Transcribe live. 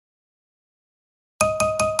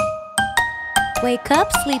Wake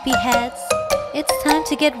up, sleepyheads. It's time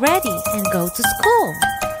to get ready and go to school.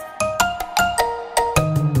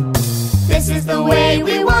 This is the way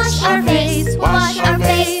we wash our face, wash our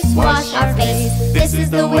face, wash our face. This is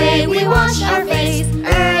the way we wash our face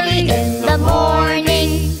early in the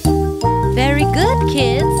morning. Very good,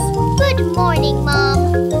 kids. Good morning,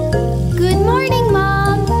 Mom. Good morning,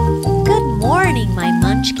 Mom. Good morning, my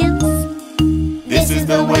munchkins. This is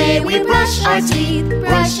the way we brush our teeth,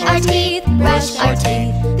 brush our teeth, brush our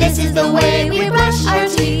teeth. This is the way we brush our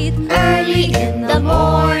teeth early in the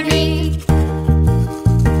morning.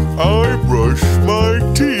 I brush my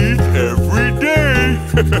teeth every day.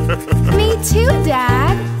 Me too,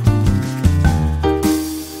 Dad.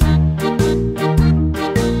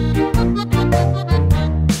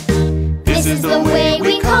 This is the way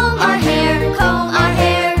we comb our hair, comb our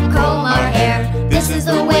hair, comb our hair. This is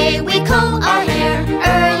the way we comb our hair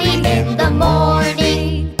early in the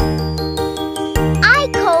morning. I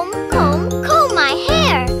comb my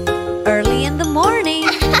hair. Early in the morning.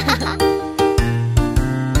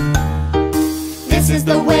 This is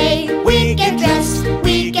the way we get dressed,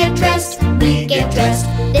 we get dressed, we get dressed.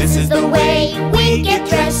 This is the way we get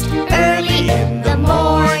dressed early in the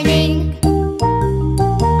morning.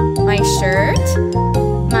 My shirt,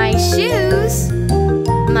 my shoes,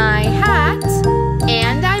 my hat,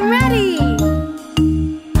 and I'm ready.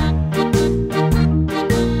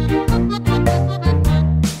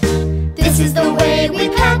 This is the way we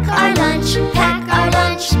pack our lunch, pack our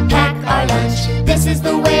lunch, pack our lunch. This is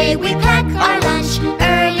the way we pack our lunch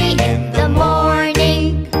early in the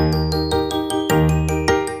morning.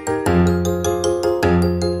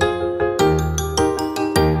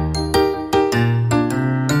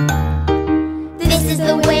 This is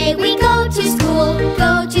the way we go to school,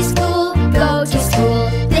 go to school, go to school.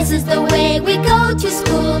 This is the way we go to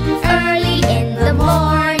school early in the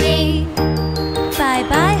morning.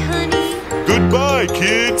 Bye-bye, honey. Goodbye,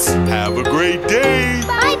 kids. Have a great day.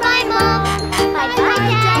 Bye-bye, Mom. Bye-bye,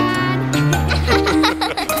 Dad.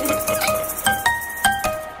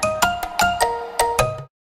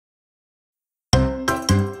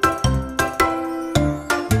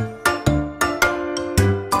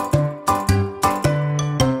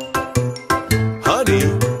 Honey,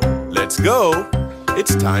 let's go.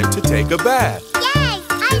 It's time to take a bath. Yes,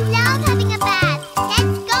 I love having a bath.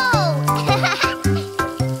 Let's go.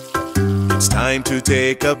 It's time to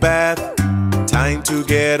take a bath. Time to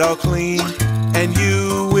get all clean. And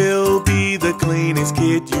you will be the cleanest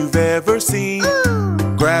kid you've ever seen. Ooh.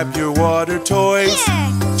 Grab your water toys.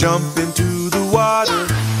 Yes. Jump into the water.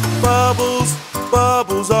 Bubbles,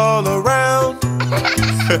 bubbles all around.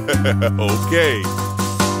 Okay.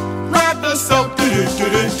 Grab the soap,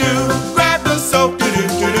 do-do-do-do-do. Grab the soap,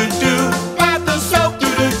 do-do-do-do-do. Grab the soap,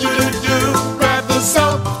 do-do-do-do-do. Grab the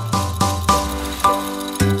soap.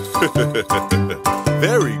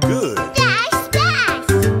 Very good. Splash, splash.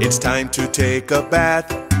 It's time to take a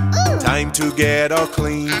bath. Ooh. Time to get all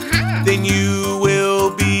clean. Then you will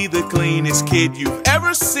be the cleanest kid you've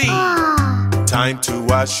ever seen. Ah. Time to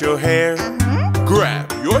wash your hair.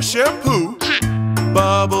 Grab your shampoo.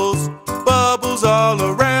 Bubbles, bubbles all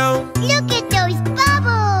around. Look at those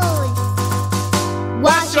bubbles.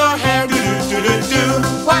 Wash your hair, do do do do do.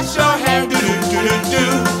 Wash your hair, do do do do do.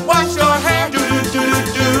 Wash your hair, do do do do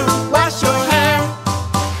do. Wash your hair.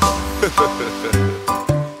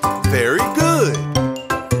 Very good.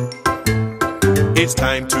 It's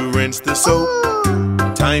time to rinse the soap.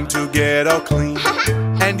 Ooh. Time to get all clean.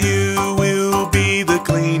 And you will be the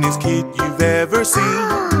cleanest kid you've ever seen.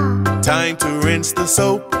 Ah. Time to rinse the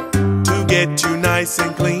soap to get you nice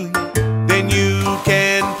and clean. Then you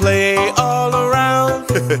can play all around.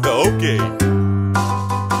 Okay.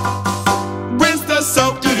 Rinse the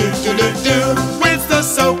soap, do do do do do. Rinse the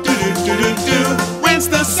soap, do do do do do. Rinse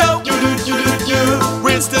the soap, do do do do do.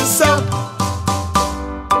 Rinse the soap.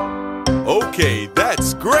 Okay,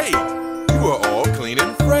 that's great. You are all clean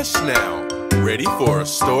and fresh now. Ready for a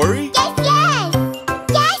story? Yes, yes.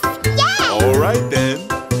 Yes, yes. All right then.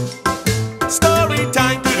 Story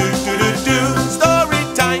time, do do do do do. Story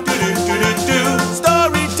time, do do do do do.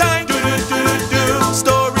 Story time, do do do do do.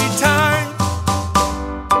 Story time.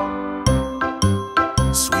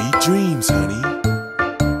 Sweet dreams, honey.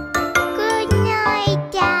 Good night,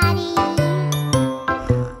 Daddy.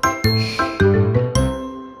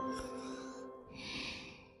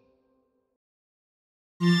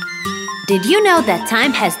 Did you know that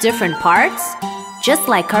time has different parts? Just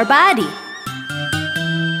like our body.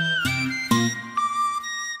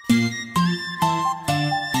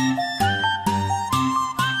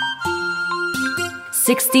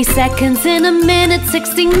 60 seconds in a minute,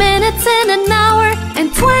 60 minutes in an hour,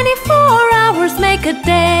 and 24 hours a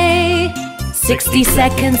day. 60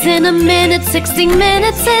 seconds in a minute, 60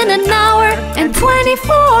 minutes in an hour, and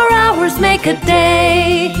 24 hours make a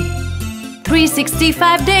day.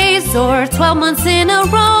 365 days or 12 months in a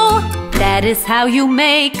row, that is how you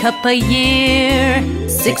make up a year.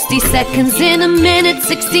 60 seconds in a minute,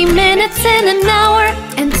 60 minutes in an hour,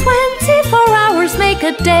 and 24 hours make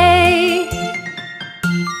a day.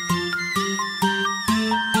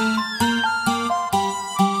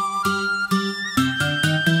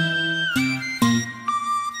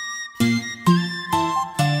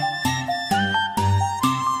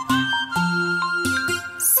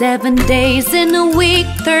 Seven days in a week,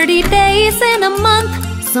 30 days in a month.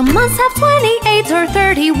 Some months have 28 or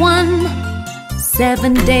 31.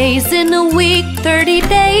 7 days in a week, 30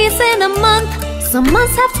 days in a month. Some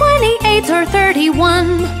months have 28 or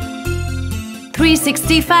 31.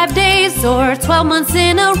 365 days or 12 months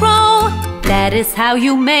in a row, that is how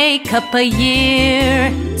you make up a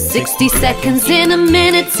year. 60 seconds in a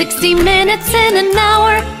minute, 60 minutes in an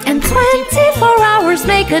hour, and 24 hours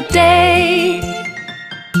make a day.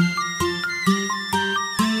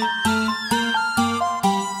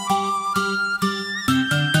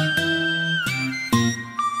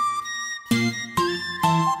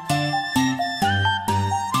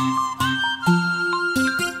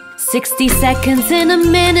 Sixty seconds in a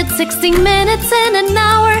minute, 60 minutes in an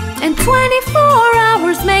hour, and 24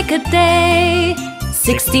 hours make a day.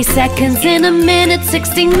 60 seconds in a minute,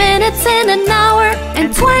 60 minutes in an hour,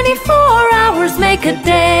 and 24 hours make a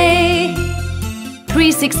day.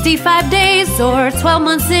 365 days or 12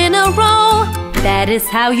 months in a row, that is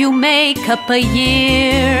how you make up a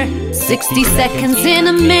year. 60 seconds in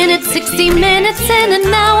a minute, 60 minutes in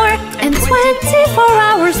an hour, and 24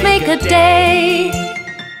 hours make a day.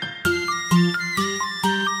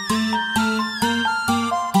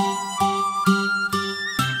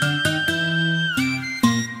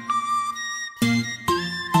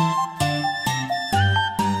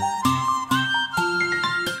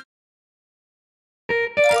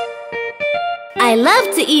 I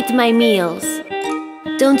love to eat my meals.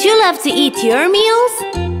 Don't you love to eat your meals?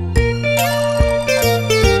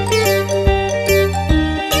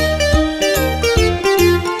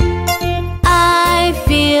 I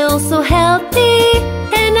feel so healthy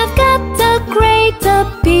and I've got a great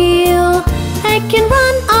appeal. I can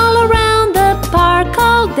run all around the park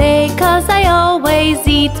all day 'cause I always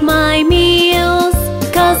eat my meals.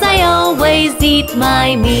 'Cause I always eat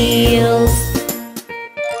my meals.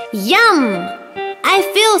 Yum! I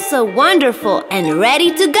feel so wonderful and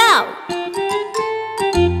ready to go.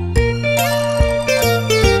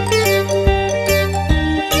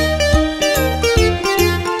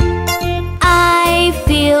 I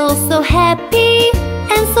feel so happy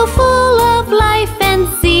and so full of life and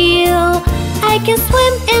zeal. I can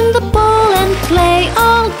swim in the pool and play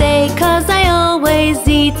all day 'cause I always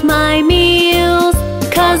eat my meals.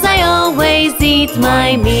 'Cause I always eat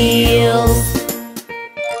my meals.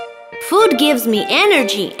 Food gives me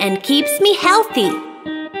energy and keeps me healthy.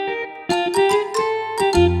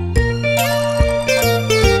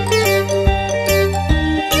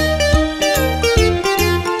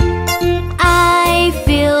 I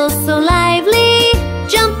feel so lively,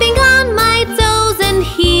 jumping on my toes and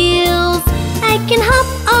heels. I can hop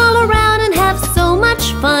all around and have so much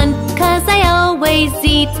fun 'cause I always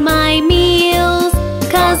eat my meals.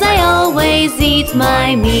 'Cause I always eat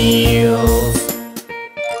my meals.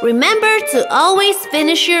 Remember to always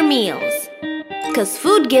finish your meals, 'cause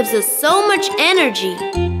food gives us so much energy.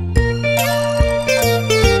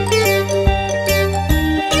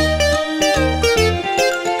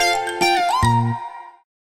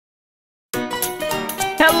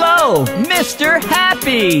 Hello, Mr.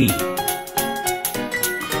 Happy!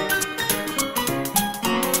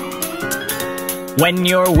 When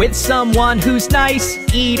you're with someone who's nice,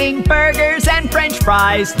 eating burgers and french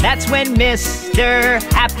fries, that's when Mr.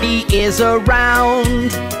 Happy is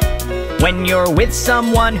around. When you're with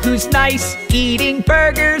someone who's nice, eating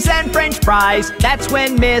burgers and french fries, that's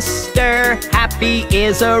when Mr. Happy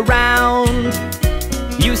is around.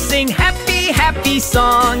 You sing happy, happy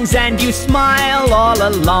songs and you smile all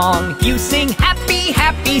along. You sing happy,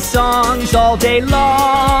 happy songs all day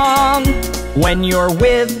long. When you're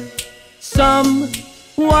with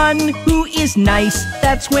someone who is nice,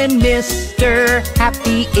 that's when Mr.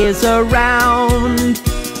 Happy is around.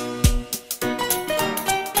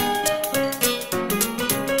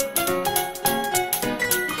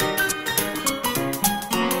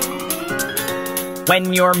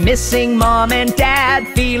 When you're missing mom and dad,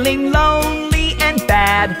 feeling lonely and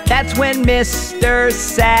bad, that's when Mr.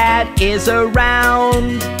 Sad is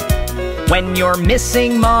around. When you're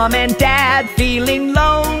missing mom and dad, feeling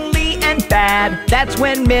lonely and bad, that's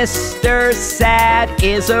when Mr. Sad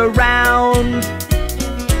is around.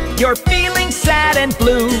 You're feeling sad and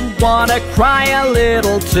blue, wanna cry a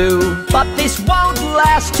little too, but this won't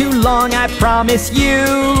last too long, I promise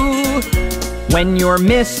you. When you're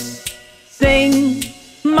missing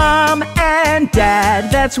mom and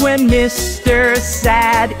dad, that's when Mr.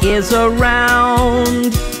 Sad is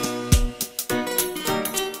around.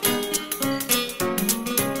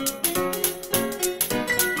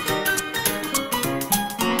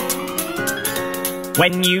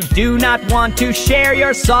 When you do not want to share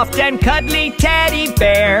your soft and cuddly teddy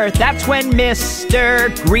bear, that's when Mr.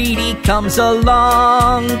 Greedy comes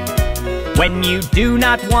along. When you do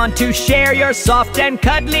not want to share your soft and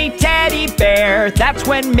cuddly teddy bear, that's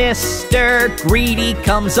when Mr. Greedy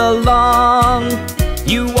comes along.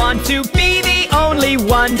 You want to be the only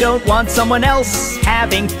one, don't want someone else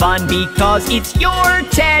having fun, because it's your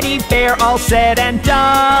teddy bear all said and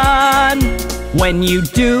done. When you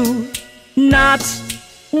do not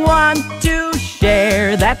want to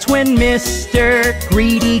share, that's when Mr.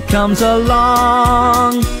 Greedy comes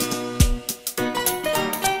along.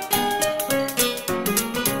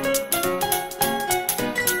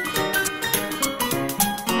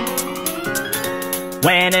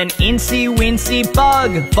 When an incy-wincy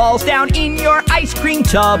bug falls down in your ice cream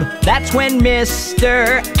tub, that's when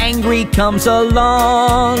Mr. Angry comes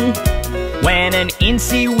along. When an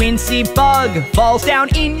incy-wincy bug falls down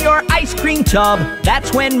in your ice cream tub,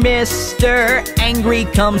 that's when Mr. Angry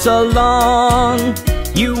comes along.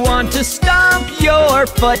 You want to stomp your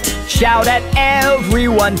foot, shout at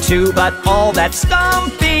everyone too, but all that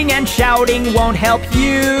stomping and shouting won't help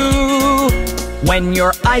you. When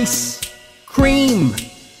your ice cream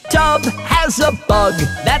tub has a bug,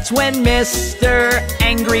 that's when Mr.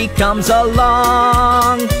 Angry comes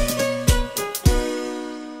along.